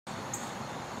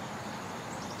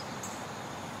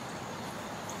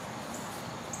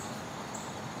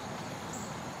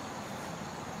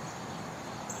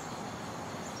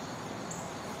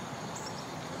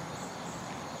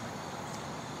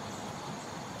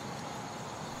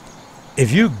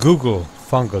If you Google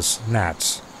fungus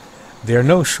gnats, there are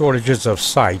no shortages of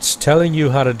sites telling you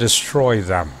how to destroy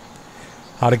them,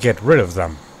 how to get rid of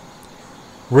them.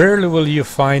 Rarely will you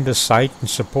find a site in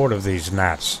support of these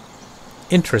gnats.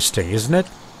 Interesting, isn't it?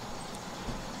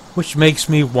 Which makes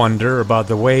me wonder about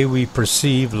the way we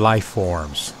perceive life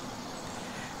forms.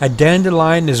 A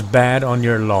dandelion is bad on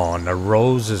your lawn, a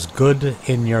rose is good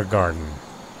in your garden.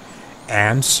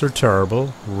 Ants are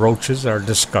terrible, roaches are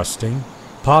disgusting,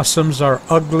 possums are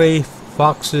ugly,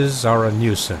 foxes are a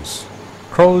nuisance.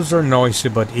 Crows are noisy,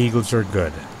 but eagles are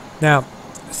good. Now,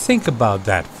 think about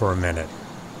that for a minute.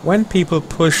 When people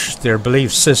push their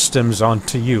belief systems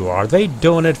onto you, are they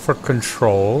doing it for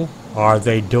control? Are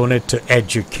they doing it to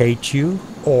educate you?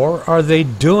 Or are they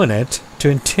doing it to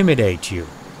intimidate you?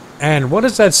 And what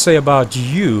does that say about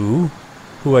you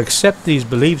who accept these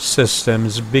belief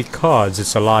systems because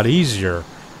it's a lot easier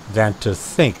than to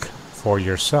think for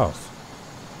yourself?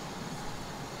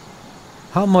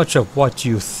 How much of what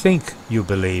you think you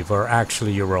believe are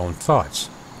actually your own thoughts?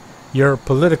 Your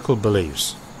political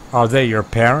beliefs, are they your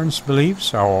parents'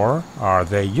 beliefs or are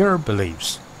they your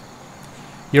beliefs?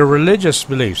 Your religious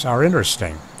beliefs are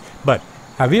interesting, but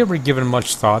have you ever given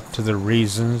much thought to the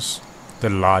reasons, the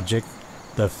logic,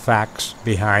 the facts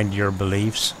behind your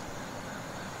beliefs?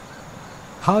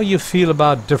 How you feel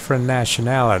about different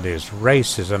nationalities,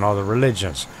 races, and other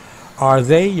religions, are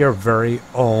they your very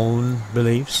own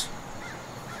beliefs?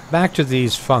 Back to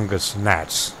these fungus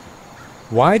gnats.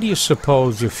 Why do you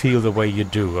suppose you feel the way you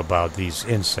do about these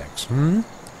insects?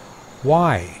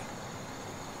 Why?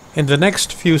 In the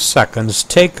next few seconds,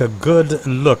 take a good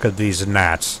look at these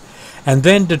gnats and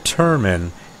then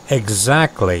determine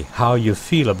exactly how you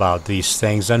feel about these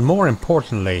things and, more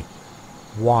importantly,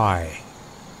 why.